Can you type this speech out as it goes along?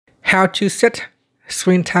how to set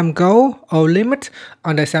screen time goal or limit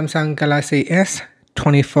on the Samsung Galaxy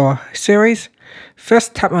S24 series.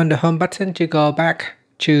 First, tap on the home button to go back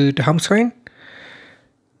to the home screen.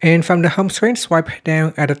 And from the home screen, swipe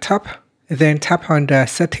down at the top, then tap on the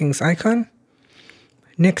settings icon.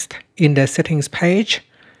 Next, in the settings page,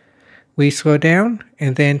 we scroll down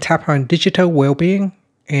and then tap on digital wellbeing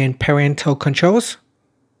and parental controls.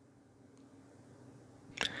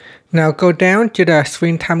 Now go down to the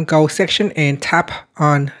screen time goal section and tap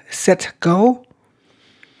on set goal.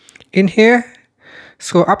 In here,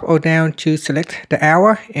 scroll up or down to select the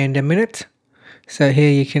hour and the minute. So here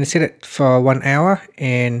you can set it for 1 hour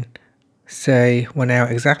and say 1 hour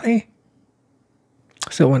exactly.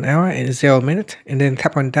 So 1 hour and 0 minute, and then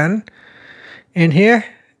tap on done. And here,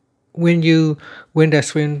 when the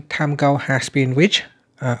screen time goal has been reached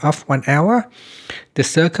of 1 hour, the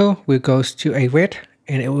circle will go to a red,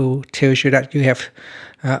 and it will tell you that you have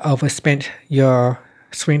overspent your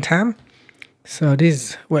screen time. So this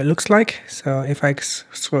is what it looks like. So if I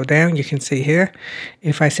scroll down, you can see here,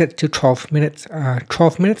 if I set to 12 minutes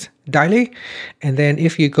daily, and then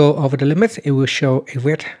if you go over the limit, it will show a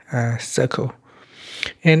red circle.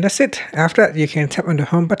 And that's it. After that, you can tap on the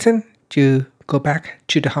home button to go back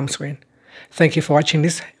to the home screen. Thank you for watching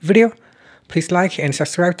this video. Please like and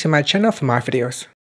subscribe to my channel for more videos.